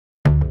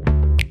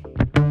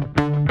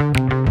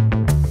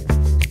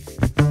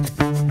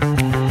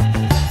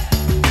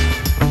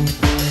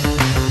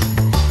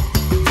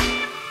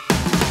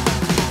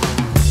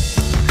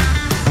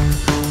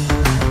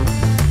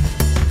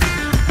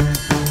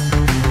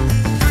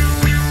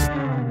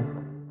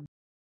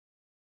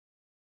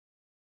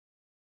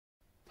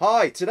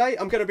Hi, today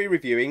I'm going to be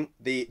reviewing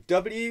the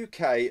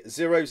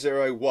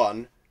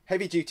WK001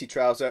 heavy duty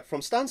trouser from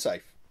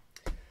StandSafe.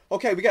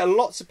 Okay, we get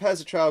lots of pairs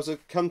of trousers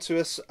come to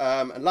us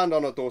and land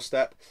on our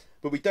doorstep,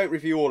 but we don't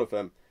review all of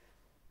them.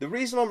 The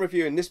reason I'm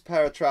reviewing this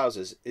pair of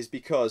trousers is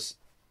because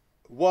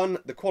one,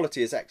 the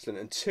quality is excellent,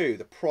 and two,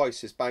 the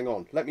price is bang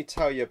on. Let me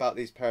tell you about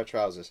these pair of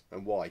trousers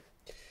and why.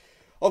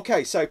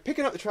 Okay, so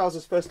picking up the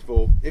trousers first of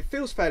all, it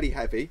feels fairly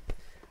heavy,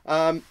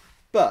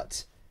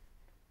 but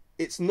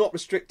it's not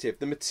restrictive.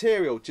 The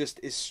material just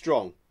is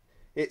strong.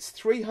 It's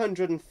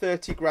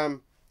 330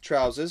 gram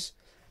trousers,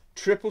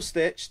 triple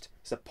stitched.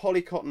 It's a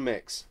poly cotton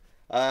mix.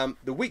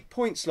 The weak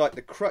points, like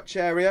the crutch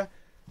area,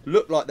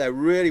 look like they're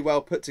really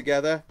well put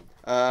together.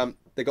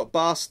 They've got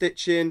bar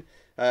stitching.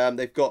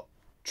 They've got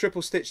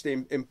triple stitched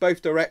in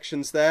both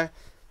directions there.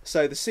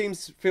 So the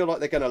seams feel like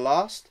they're going to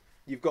last.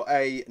 You've got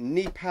a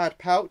knee pad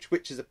pouch,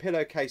 which is a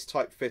pillowcase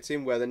type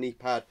fitting where the knee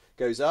pad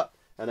goes up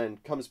and then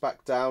comes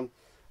back down.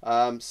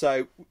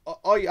 So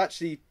I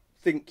actually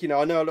think, you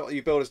know, I know a lot of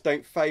you builders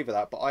don't favour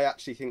that, but I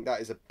actually think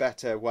that is a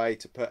better way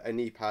to put a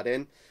knee pad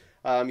in.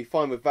 You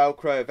find with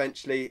velcro,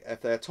 eventually if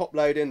they're top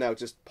loading, they'll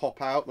just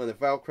pop out when the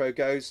velcro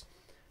goes.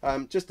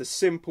 Just a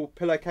simple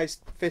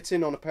pillowcase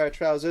fitting on a pair of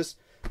trousers,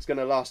 it's going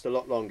to last a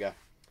lot longer.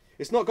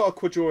 It's not got a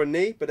quadra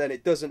knee, but then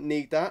it doesn't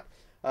need that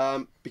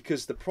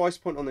because the price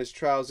point on these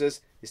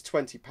trousers is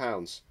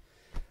 £20.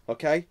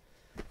 Okay,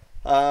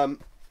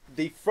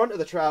 the front of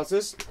the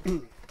trousers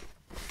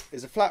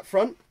is a flat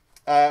front.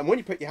 When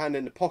you put your hand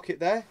in the pocket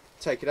there,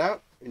 take it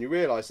out, and you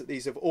realise that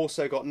these have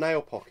also got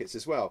nail pockets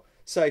as well.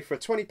 So for a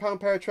 £20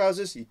 pair of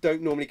trousers, you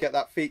don't normally get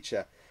that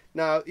feature.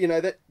 Now, you know,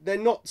 they're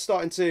not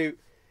starting to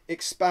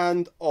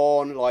expand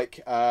on like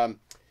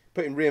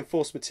putting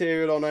reinforced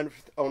material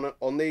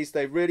on these.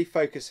 They're really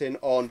focusing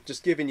on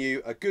just giving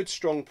you a good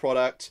strong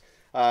product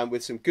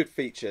with some good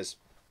features.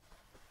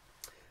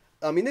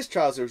 I mean, this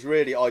trouser is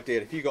really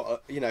ideal if you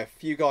got a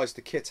few guys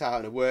to kit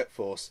out in a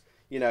workforce,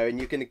 you know, and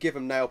you're going to give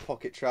them nail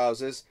pocket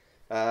trousers,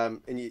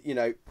 and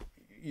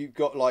you've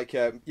got like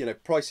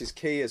price is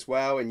key as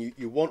well, and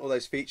you want all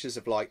those features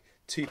of like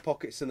 2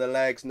 pockets in the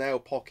legs, nail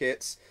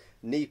pockets,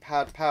 knee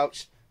pad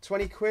pouch.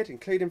 20 quid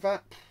including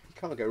VAT, you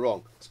can't go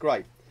wrong. It's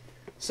great.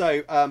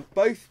 So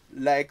both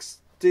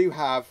legs do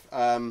have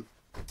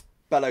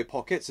bellow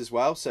pockets as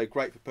well, so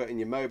great for putting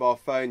your mobile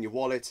phone, your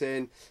wallet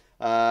in.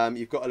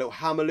 You've got a little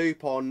hammer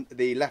loop on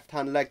the left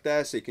hand leg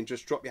there, so you can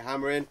just drop your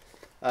hammer in.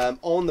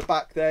 On the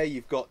back there,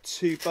 you've got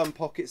 2 bum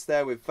pockets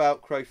there with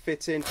velcro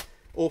fitting.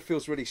 All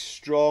feels really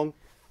strong.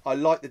 I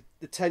like the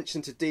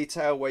attention to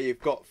detail where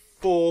you've got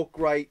 4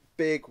 great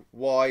big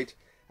wide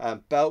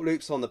belt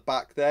loops on the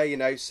back there, you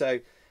know. So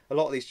a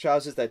lot of these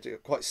trousers, they're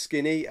quite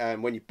skinny,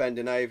 and when you're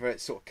bending over,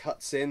 it sort of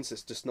cuts in, so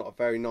it's just not a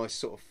very nice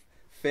sort of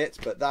fit,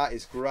 but that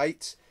is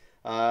great.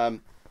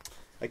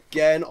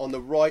 Again, on the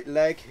right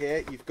leg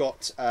here, you've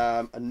got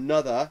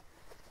another,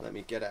 let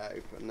me get it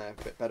open there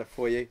a bit better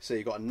for you. So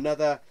you've got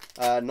another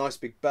nice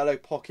big bellow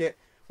pocket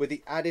with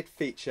the added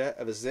feature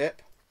of a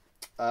zip.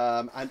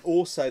 And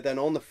also then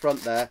on the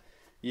front there,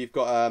 you've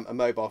got a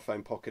mobile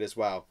phone pocket as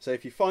well. So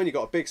if you find you've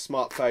got a big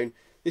smartphone,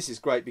 this is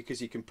great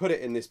because you can put it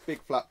in this big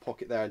flat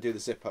pocket there and do the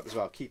zip up as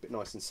well. Keep it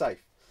nice and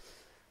safe.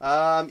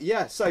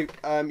 Yeah, so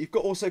you've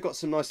also got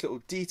some nice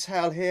little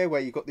detail here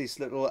where you've got these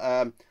little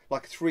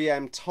like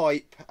 3M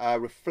type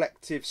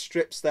reflective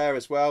strips there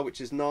as well, which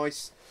is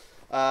nice.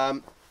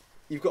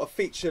 You've got a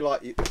feature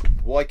like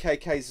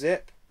YKK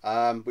zip,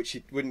 which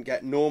you wouldn't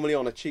get normally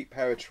on a cheap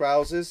pair of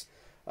trousers.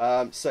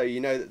 So you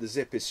know that the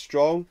zip is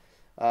strong.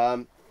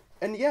 And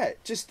yeah,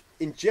 just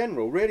in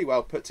general, really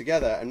well put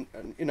together and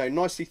you know,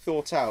 nicely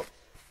thought out.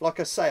 Like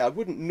I say, I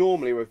wouldn't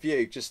normally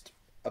review just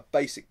a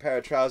basic pair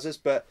of trousers,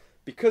 but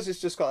because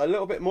it's just got a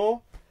little bit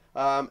more,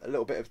 a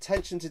little bit of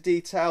attention to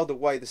detail, the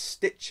way the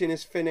stitching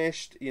is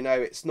finished, you know,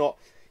 it's not,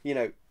 you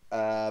know,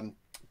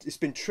 it's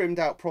been trimmed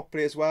out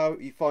properly as well.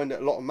 You find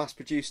that a lot of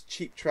mass-produced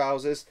cheap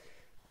trousers,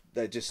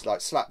 they're just like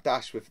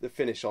slapdash with the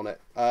finish on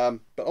it.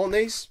 But on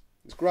these,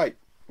 it's great,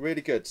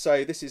 really good.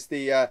 So this is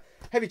the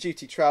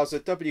heavy-duty trouser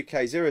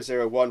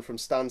WK001 from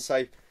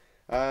StandSafe,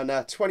 and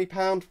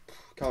 £20,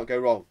 can't go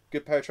wrong.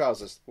 Good pair of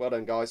trousers. Well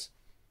done, guys.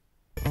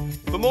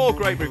 For more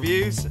great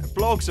reviews,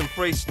 blogs and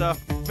free stuff,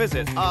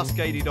 visit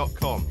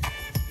AskAdy.com.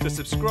 To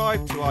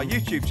subscribe to our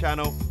YouTube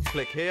channel,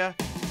 click here,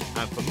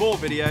 and for more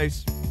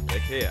videos,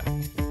 click here.